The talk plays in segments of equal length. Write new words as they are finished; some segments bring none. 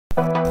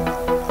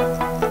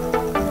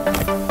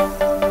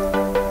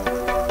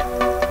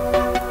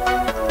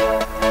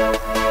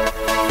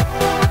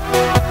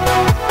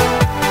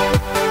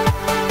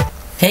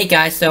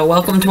guys, so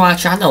welcome to our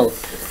channel.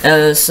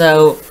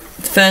 So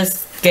the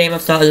first game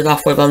I've started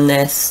off with on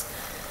this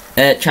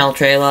channel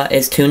trailer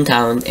is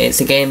Toontown. It's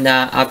a game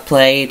that I've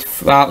played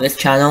throughout this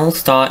channel,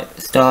 start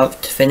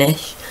to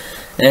finish.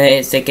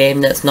 It's a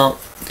game that's not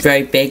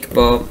very big,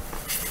 but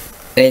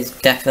is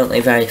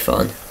definitely very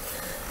fun.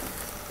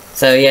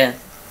 So yeah,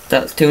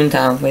 that's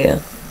Toontown for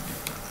you.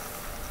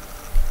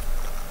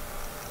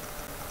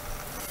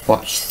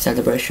 Watch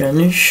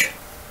celebrations.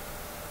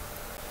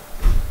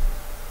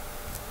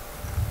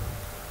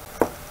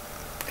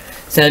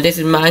 So this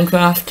is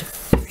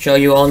Minecraft. I'm sure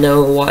you all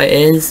know what it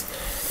is.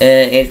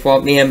 It's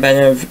what me and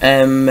Ben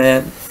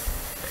have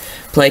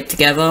played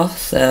together.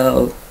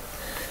 So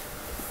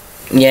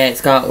yeah,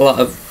 it's got a lot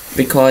of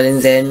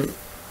recordings in,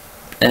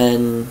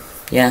 and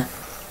yeah.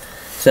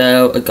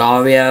 So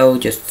Agario,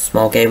 just a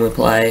small game we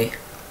play.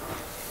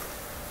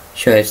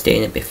 Sure I've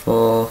seen it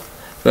before.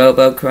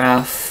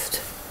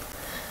 Robocraft.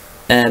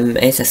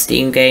 It's a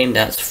Steam game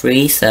that's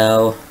free,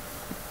 so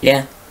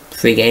yeah,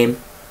 free game.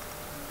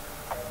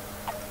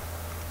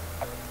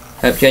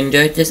 Hope you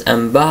enjoyed this,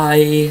 and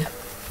bye!